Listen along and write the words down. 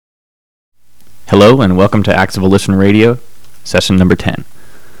Hello and welcome to Acts of Volition Radio, session number 10. I'm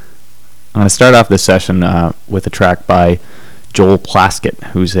going to start off this session with a track by Joel Plaskett,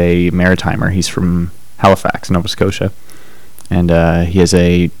 who's a maritimer. He's from Halifax, Nova Scotia, and he has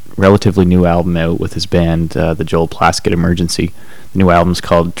a relatively new album out with his band, the Joel Plaskett Emergency. The new album's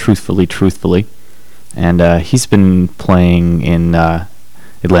called Truthfully, Truthfully, and he's been playing in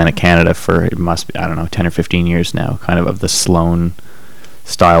Atlantic Canada for, it must be, 10 or 15 years now, kind of the Sloan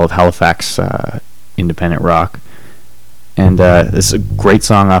style of Halifax independent rock. And this is a great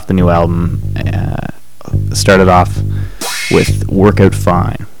song off the new album. Started off with Work Out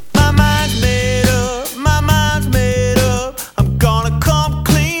Fine. My mind's made up, I'm gonna come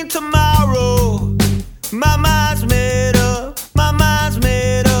clean tomorrow. My mind's made up,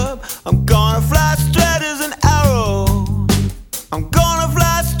 I'm gonna fly straight as an arrow. I'm gonna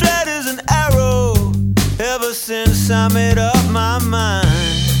fly straight as an arrow. Ever since I made up my mind,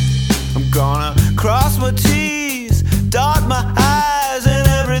 I'm gonna cross my T's, dot my I's, and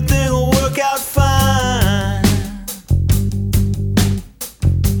everything will work out fine.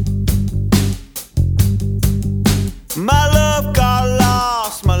 My love got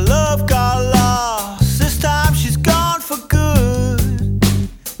lost, this time she's gone for good.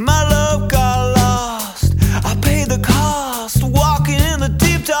 My love got lost, I paid the cost, walking in the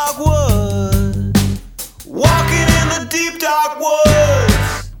deep dark woods. Walking in the deep dark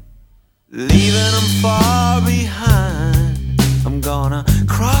woods, leaving them far behind. I'm gonna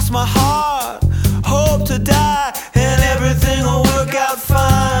cross my heart, hope to die, and everything will work out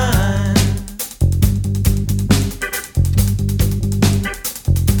fine.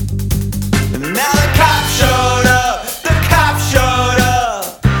 And now the cop showed up,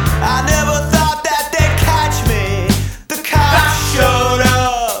 I never thought that they'd catch me. The cop showed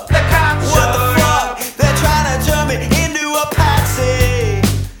up, what the fuck? They're trying to turn me into a patsy.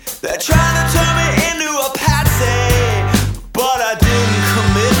 They're trying to turn me into a patsy, but I didn't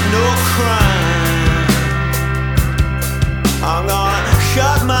commit no crime. I'm gonna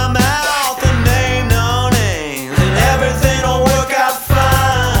shut my mouth and name no names, and everything will work out fine.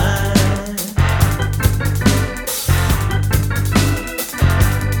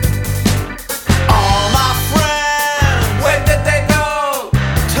 All my friends, where did they go?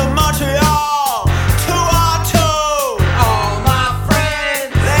 To Montreal, to Ottawa. All my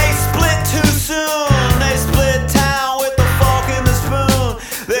friends, they split too soon. They split town with the fork and the spoon.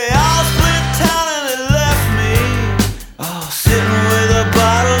 They all split town and they left me, sitting with a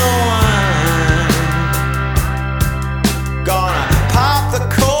bottle of wine. Gonna pop the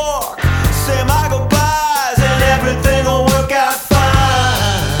cork, say my goodbyes, and everything will work out fine.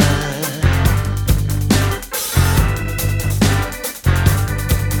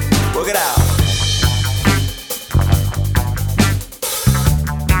 Work it out.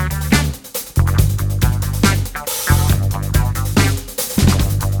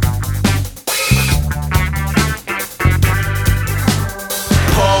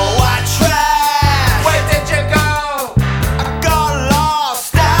 Poor white trash, where did you go? I got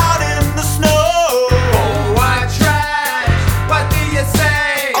lost out in the snow. Poor white trash, what do you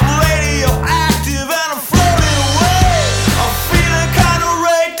say? I'm radioactive and I'm floating away. I'm feeling kinda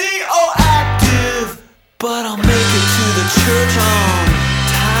radioactive, but I'll make it to the church on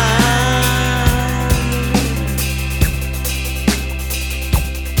time.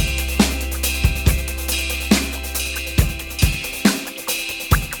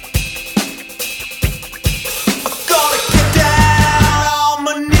 Gonna get down on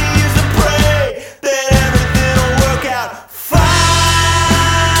my knees and pray that everything will work out fine.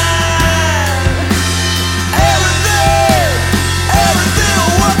 Everything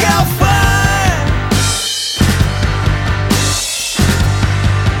will work out fine.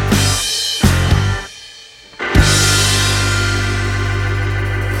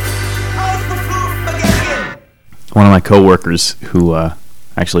 How's the flute again? One of my co-workers who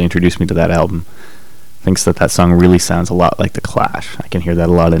actually introduced me to that album thinks that song really sounds a lot like The Clash. I can hear that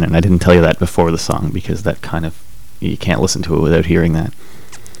a lot in it, and I didn't tell you that before the song because that kind of, you can't listen to it without hearing that.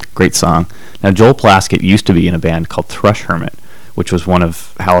 Great song. Now, Joel Plaskett used to be in a band called Thrush Hermit, which was one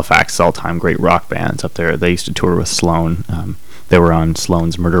of Halifax's all-time great rock bands up there. They used to tour with Sloan. They were on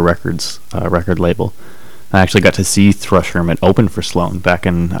Sloan's Murder Records record label. I actually got to see Thrush Hermit open for Sloan back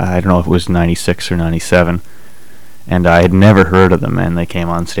in, I don't know if it was 96 or 97. And I had never heard of them, and they came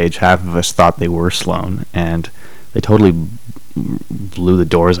on stage. Half of us thought they were Sloan, and they totally blew the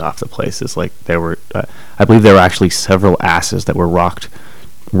doors off the place. It's like there were, I believe there were actually several asses that were rocked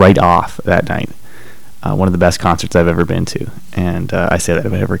right off that night. One of the best concerts I've ever been to, and I say that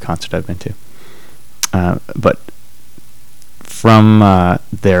about every concert I've been to. But from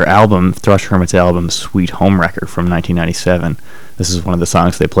their album, Thrush Hermit's album, Sweet Home Wrecker from 1997. This is one of the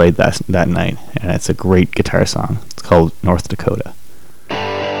songs they played that night, and it's a great guitar song. It's called North Dakota.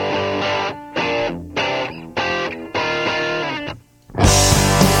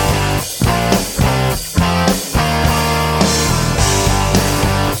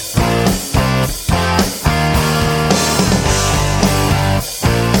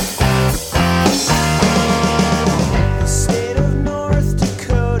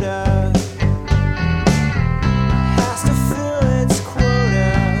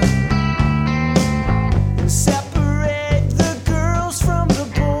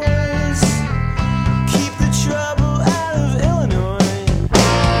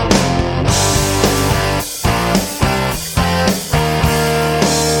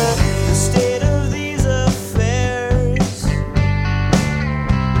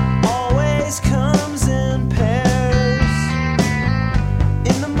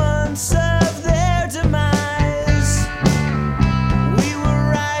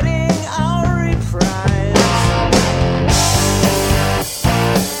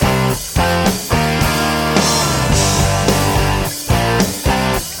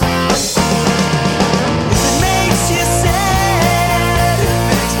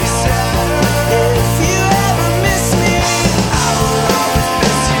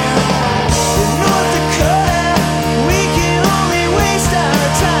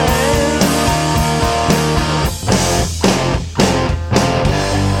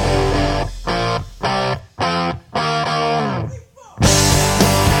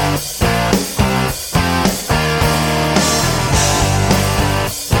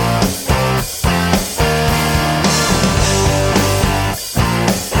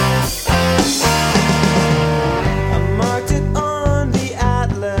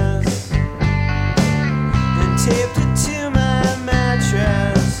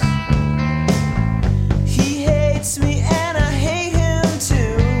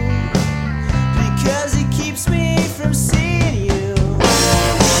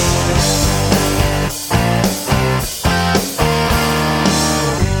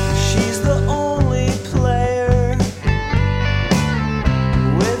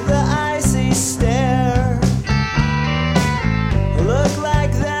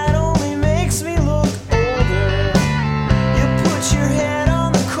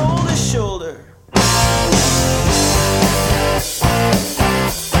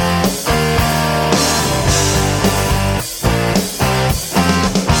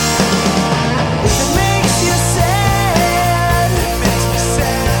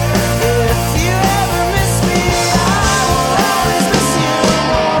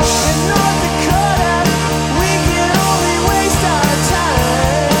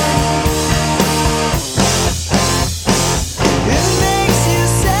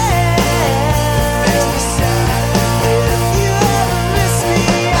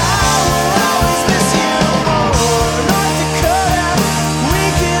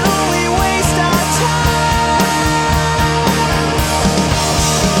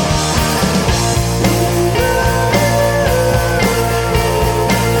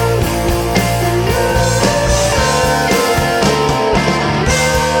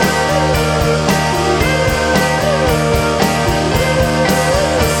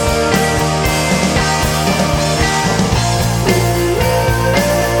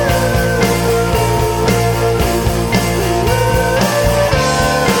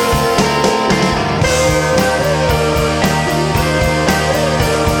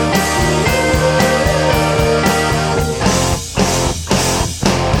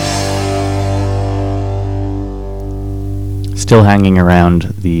 Still hanging around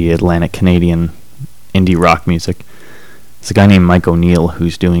the Atlantic Canadian indie rock music. It's a guy named Mike O'Neill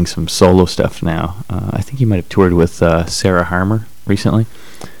who's doing some solo stuff now. I think he might have toured with Sarah Harmer recently.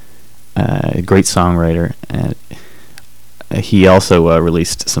 A great songwriter, and he also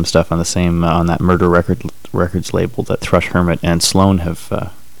released some stuff on the same on that Murder Records label that Thrush Hermit and Sloan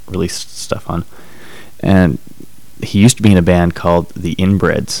have released stuff on. And he used to be in a band called the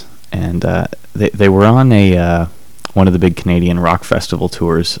Inbreds, and they were on a one of the big Canadian rock festival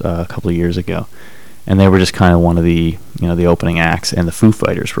tours a couple of years ago, and they were just kind of one of the the opening acts, and the Foo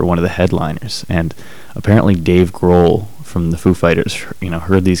Fighters were one of the headliners. And apparently Dave Grohl from the Foo Fighters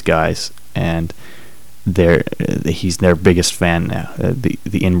heard these guys, and he's their biggest fan now. The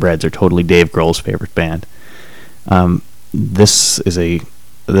Inbreds are totally Dave Grohl's favorite band. This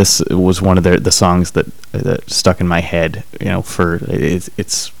was one of the songs that stuck in my head.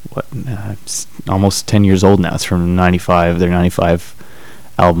 It's almost 10 years old now. It's from '95. Their '95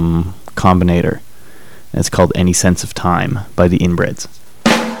 album Combinator. And it's called Any Sense of Time by the Inbreds.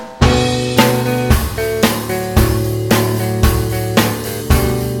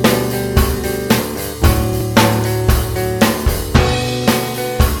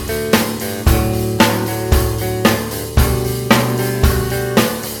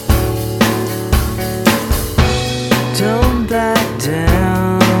 Don't back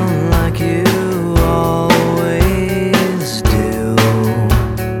down like you always do.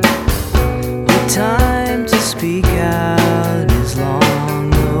 The time to speak out is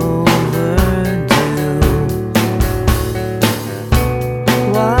long overdue.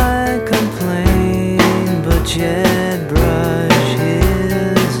 Why complain but yet brush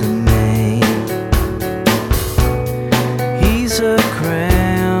his mane? He's a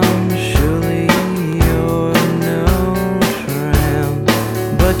cram, surely you're no tram,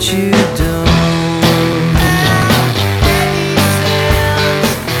 but you don't.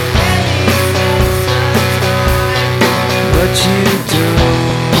 But you don't.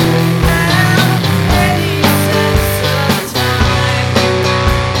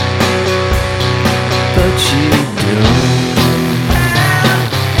 But you don't.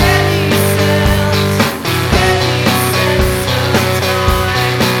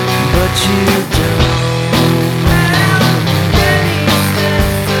 But you don't.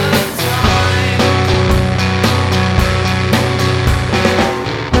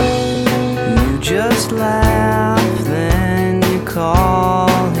 You just laugh, then you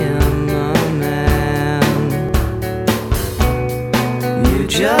call him a man. You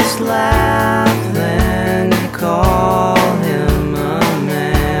just laugh, then you call him a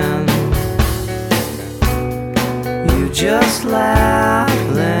man. You just laugh,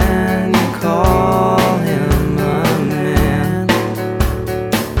 then you call him a man.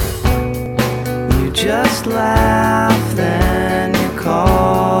 You just laugh, then you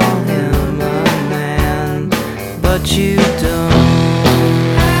call him a man. But you don't.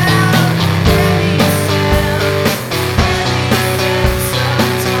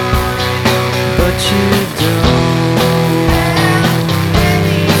 But you don't.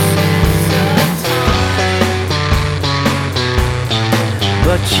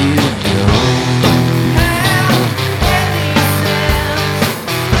 But you don't.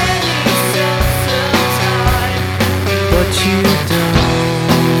 But you don't.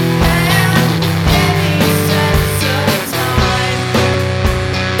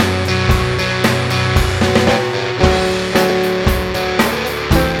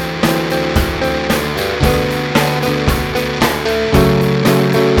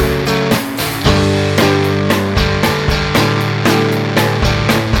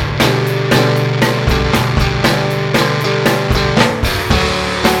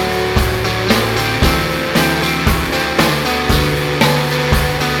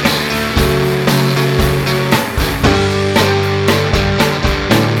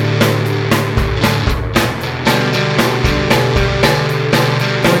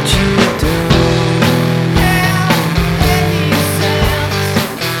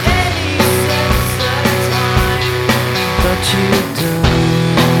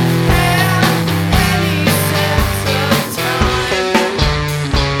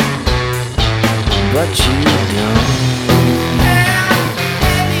 But you don't.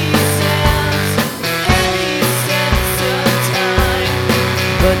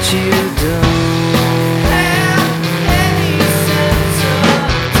 But you don't.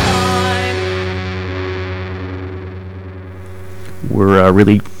 We're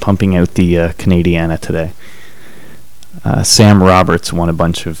really pumping out the Canadiana today. Sam Roberts won a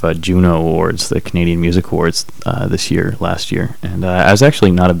bunch of Juno Awards, the Canadian Music Awards, last year. And I was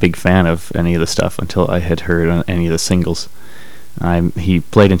actually not a big fan of any of the stuff until I had heard any of the singles. He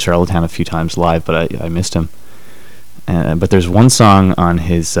played in Charlottetown a few times live, but I missed him. But there's one song on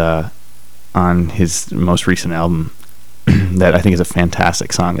his most recent album that I think is a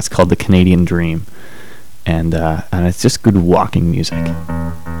fantastic song. It's called The Canadian Dream. And it's just good walking music.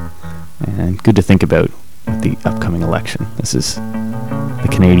 And good to think about with the upcoming election. This is The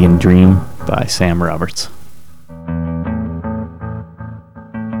Canadian Dream by Sam Roberts.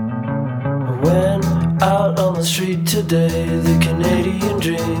 When out on the street today, the Canadian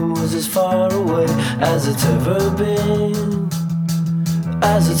dream was as far away as it's ever been,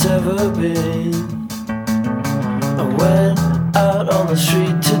 as it's ever been. When out on the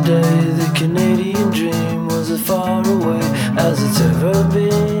street today, the Canadian dream was as far away as it's ever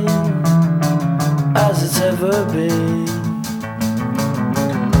been, as it's ever been.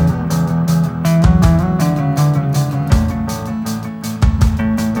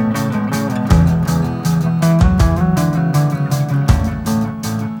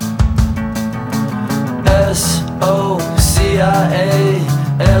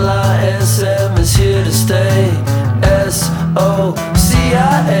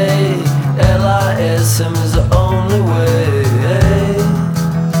 S-O-C-I-A-L-I-S-M is the only way.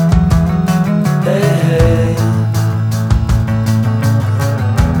 Hey, hey.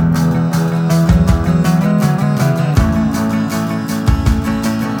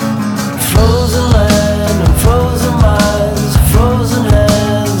 Frozen land and frozen minds, frozen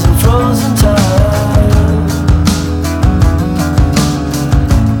hands and frozen time.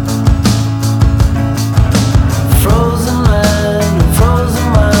 Frozen land and frozen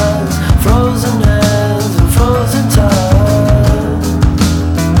minds, frozen hands and frozen time.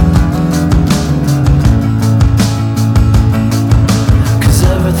 'Cause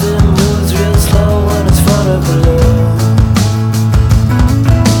everything moves real slow when it's far below.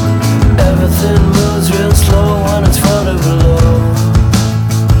 Everything moves real slow when it's farther below.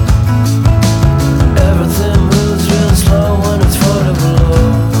 Everything moves real slow when it's farther below.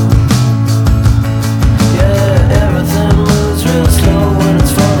 Yeah, everything moves real slow when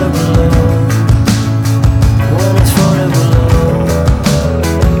it's farther below. When it's farther below.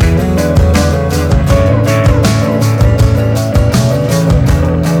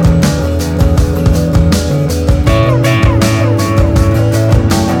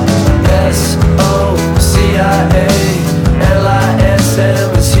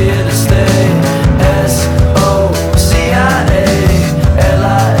 S-O-C-I-A-L-I-S-M is here to stay.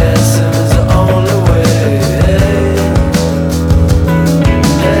 S-O-C-I-A-L-I-S-M is the only way.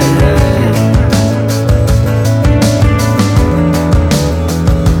 Hey, hey.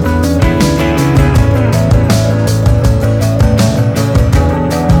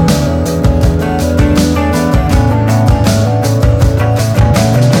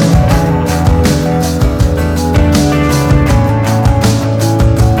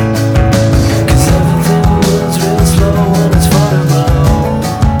 Cause everything moves real slow when it's farther below.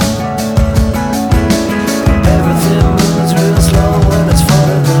 Everything moves real slow when it's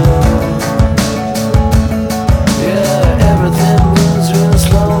farther below. Yeah, everything moves real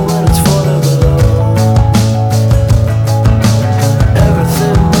slow when it's farther below.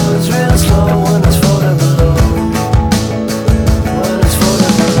 Everything moves real slow when it's farther below. When it's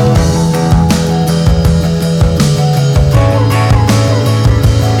farther below.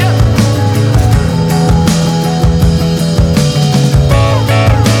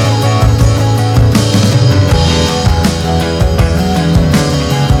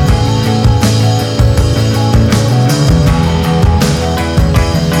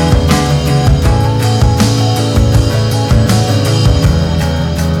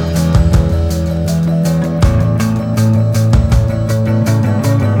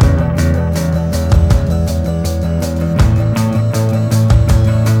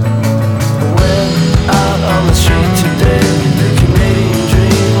 Went out on the street today. The Canadian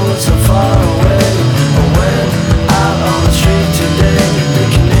dream was so far away. I went out on the street today. The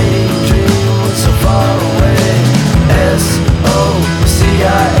Canadian dream was so far away.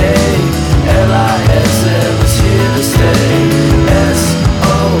 S-O-C-I-A-L-I-S-M is here to stay.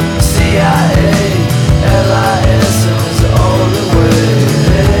 S-O-C-I-A-L-I-S-M is the only way.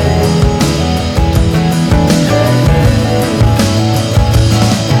 Hey, hey.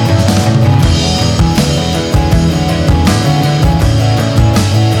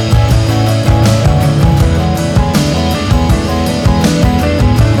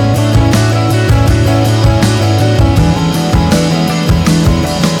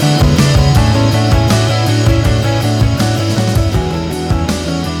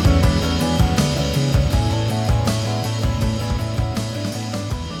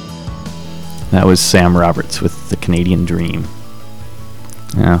 That was Sam Roberts with The Canadian Dream.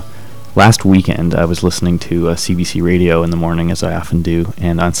 Now, last weekend I was listening to CBC Radio in the morning, as I often do,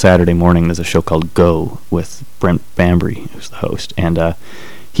 and on Saturday morning there's a show called Go with Brent Bambry, who's the host, and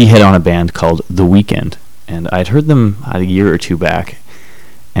he had on a band called The Weekend, and I'd heard them a year or two back,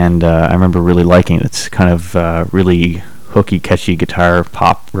 and I remember really liking it. It's kind of really hooky, catchy guitar,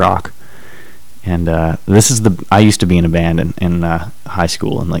 pop rock. And this is I used to be in a band in high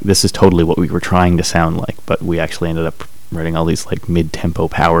school, and like this is totally what we were trying to sound like, but we actually ended up writing all these like mid-tempo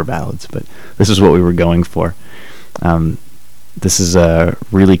power ballads, but this is what we were going for. This is a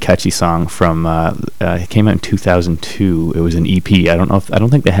really catchy song from it came out in 2002. It was an EP. I don't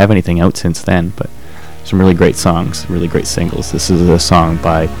think they have anything out since then, but some really great songs, really great singles. This is a song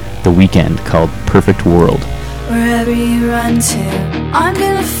by The Weeknd called Perfect World. Wherever you run to, I'm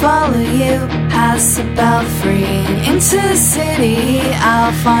gonna follow you past the belfry into the city.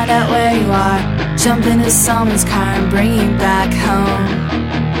 I'll find out where you are, jump into someone's car and bring you back home.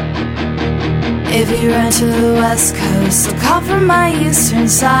 If you run to the west coast, look up from my eastern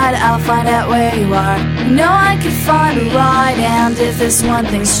side, I'll find out where you are. You know I could find a ride, and if this one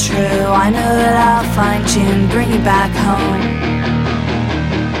thing's true, I know that I'll find you and bring you back home.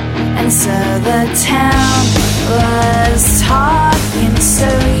 And so the town was talking,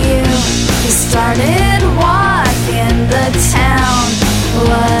 so you started walking. The town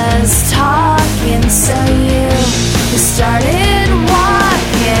was talking, so you started walking.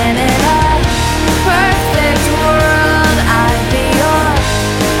 In a perfect world, I'd be your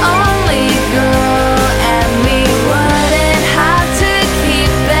only girl, and we wouldn't have to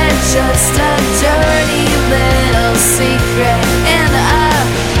keep it just a dirty little secret. In a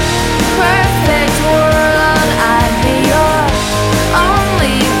perfect world, I'd be your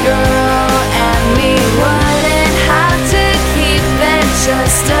only girl, and we wouldn't have to keep it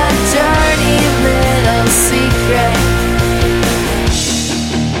just a dirty little secret.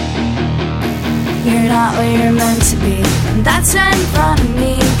 You're not where you're meant to be, and that's right in front of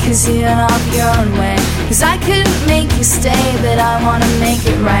me, 'cause you went off your own way. 'Cause I couldn't make you stay, but I wanna make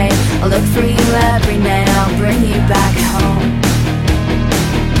it right. I'll look for you every night, I'll bring you back home.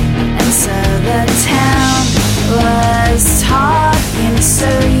 And so the town was talking, so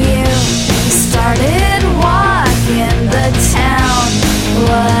you started walking. The town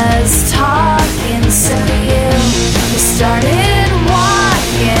was talking, so you started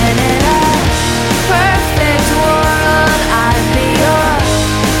walking. In a perfect world, I'd be your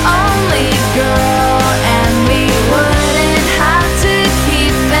only girl, and we wouldn't have to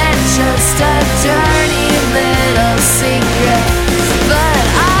keep it just a dirty little secret. But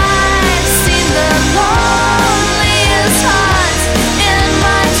I've seen the loneliest hearts in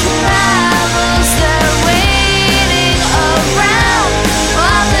my travels. They're waiting around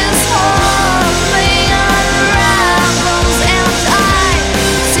while this whole thing unravels. And I've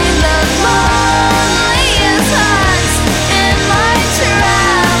seen the loneliest hearts in my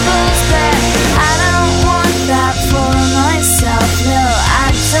travels. But I don't want that for myself, no.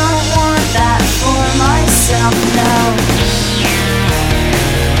 I don't want that for myself, no.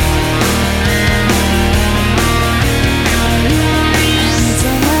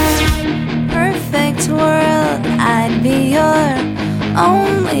 Perfect world, I'd be your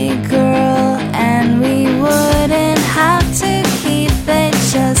only girl, and we wouldn't have to keep it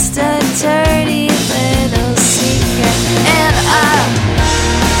just a dirty little secret. In a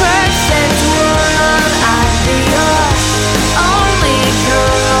perfect world, I'd be your only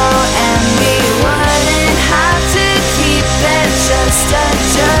girl, and we wouldn't have to keep it just a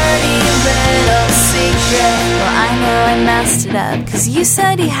dirty little secret. Well, I know I messed it up, 'cause you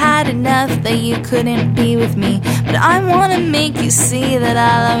said you had enough, that you couldn't be with me. But I wanna make you see that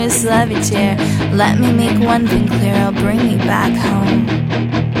I'll always love you, dear. Let me make one thing clear, I'll bring you back home.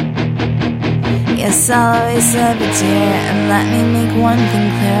 Yes, I'll always love you, dear, and let me make one thing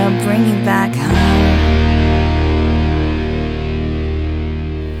clear, I'll bring you back home.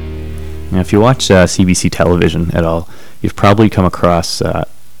 Now, if you watch CBC television at all, you've probably come across a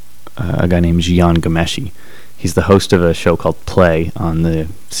guy named Jian Ghomeshi. He's the host of a show called Play on the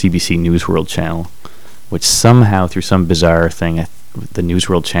CBC News World channel, which somehow, through some bizarre thing, the News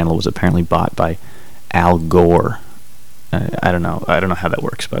World channel was apparently bought by Al Gore. I don't know how that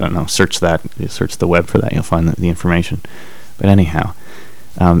works, but I don't know. Search the web for that, you'll find the information. But anyhow,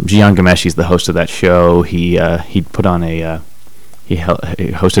 Jian Ghomeshi is the host of that show. He put on he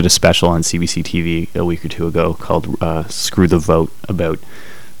hosted a special on CBC TV a week or two ago called "Screw the Vote" about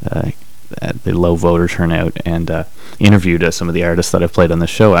the low voter turnout, and interviewed some of the artists that I've played on the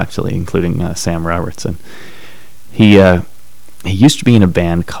show, actually, including Sam Roberts. And he used to be in a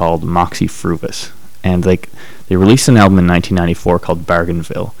band called Moxie Fruvis, and they released an album in 1994 called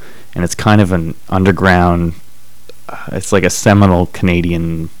Bargainville, and it's kind of an underground, it's like a seminal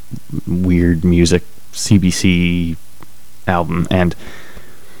Canadian weird music CBC album, and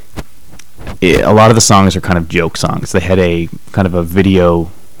a lot of the songs are kind of joke songs. They had a kind of a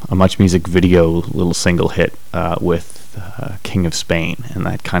Much Music video little single hit with King of Spain, and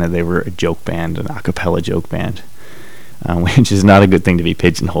that they were a joke band, an a cappella joke band, which is not a good thing to be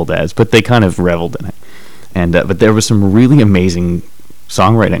pigeonholed as, but they kind of reveled in it. And but there was some really amazing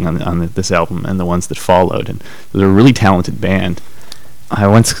songwriting on this album and the ones that followed, and they're a really talented band. I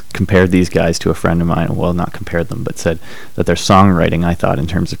once compared these guys to a friend of mine, well, not compared them, but said that their songwriting, I thought, in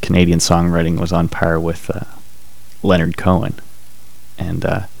terms of Canadian songwriting, was on par with Leonard Cohen. And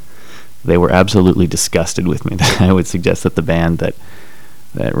they were absolutely disgusted with me that I would suggest that the band that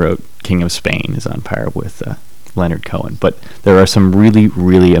wrote King of Spain is on par with Leonard Cohen. But there are some really,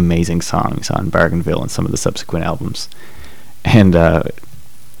 really amazing songs on Bargainville and some of the subsequent albums. And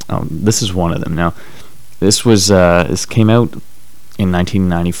This is one of them. Now, this came out in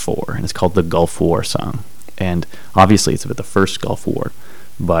 1994, and it's called the Gulf War song. And obviously, it's about the first Gulf War,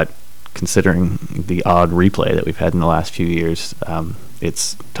 but considering the odd replay that we've had in the last few years,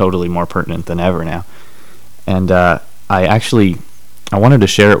 it's totally more pertinent than ever now. And I wanted to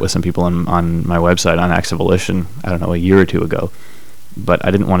share it with some people on my website on Acts of Volition, I don't know, a year or two ago, but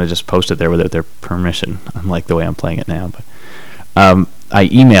I didn't want to just post it there without their permission, unlike the way I'm playing it now. But I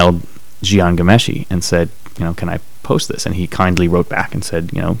emailed Gian Gameshi and said, can I post this? And he kindly wrote back and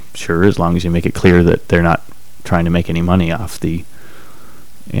said, sure, as long as you make it clear that they're not trying to make any money off the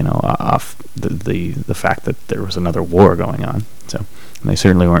fact that there was another war going on. So they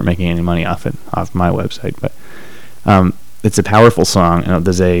certainly weren't making any money off my website. But it's a powerful song.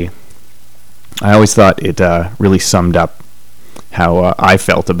 I always thought it really summed up how I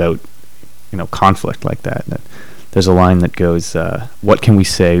felt about conflict like that. There's a line that goes, "What can we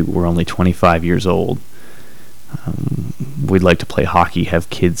say? We're only 25 years old. We'd like to play hockey, have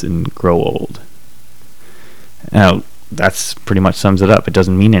kids, and grow old." Now, that's pretty much sums it up. It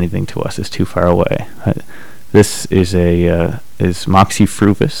doesn't mean anything to us. It's too far away. This is Moxie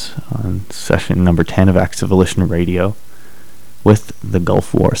Fruvis on session number 10 of Acts of Volition Radio with the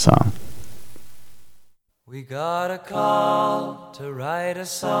Gulf War song. We got a call to write a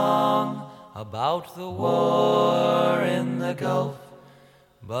song about the war in the Gulf,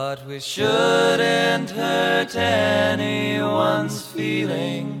 but we shouldn't hurt anyone's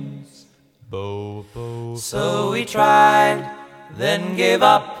feelings. So we tried, then gave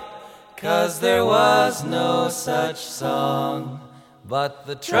up, 'cause there was no such song. But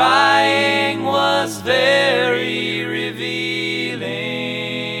the trying was very revealing.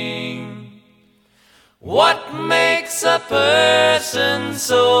 What makes a person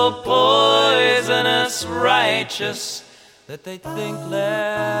so poisonous righteous that they think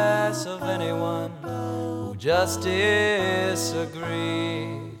less of anyone who just disagreed?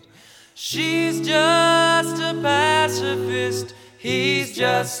 She's just a pacifist, he's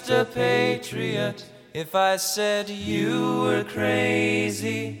just a patriot. If I said you were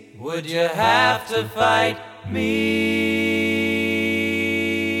crazy, would you have to fight me?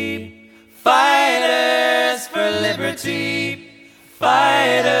 Fighters for liberty,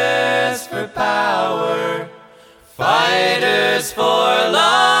 fighters for power, fighters for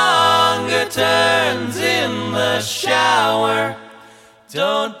longer turns in the shower.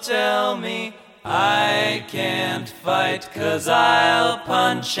 Don't tell me I can't fight, 'cause I'll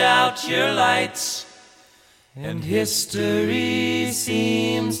punch out your lights. And history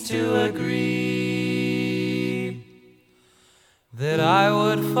seems to agree that I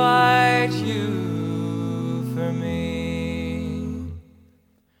would fight you for me.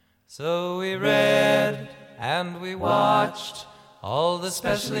 So we read and we watched all the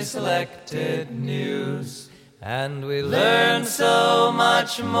specially selected news, and we learned so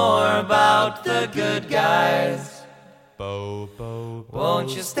much more about the good guys.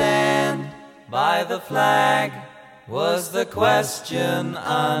 Won't you stand by the flag, was the question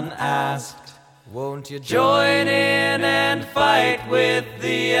unasked. Won't you join in and fight with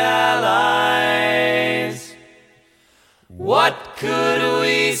the Allies? What could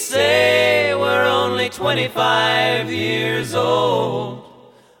we say? We're only 25 years old,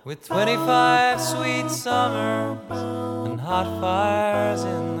 with 25 sweet summers and hot fires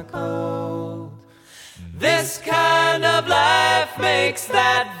in the cold. This kind of life makes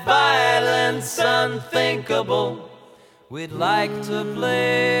that violence unthinkable. We'd like to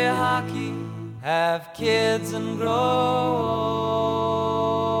play hockey, have kids, and grow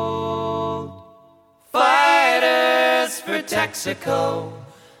old. Fighters for Texaco,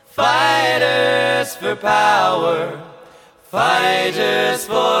 fighters for power, fighters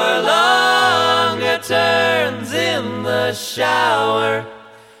for longer turns in the shower.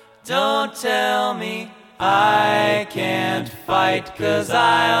 Don't tell me I can't fight, 'cause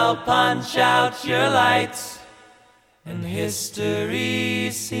I'll punch out your lights. And history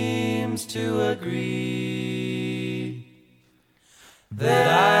seems to agree that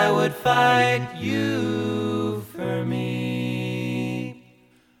I would fight you for me,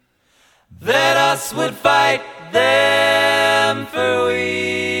 that us would fight them for we.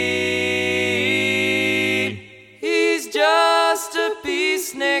 He's just a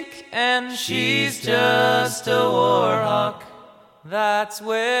peacenik and she's just a warhawk. That's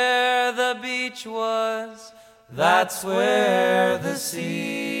where the beach was, that's where the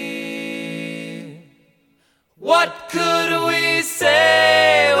sea. What could we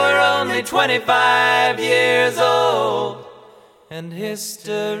say? We're only 25 years old, and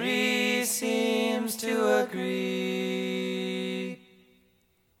history seems to agree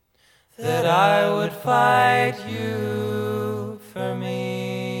that I would fight you for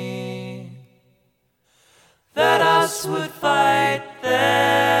me, that us would fight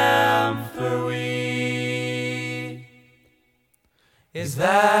them for we. Is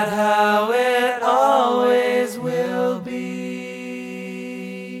that how it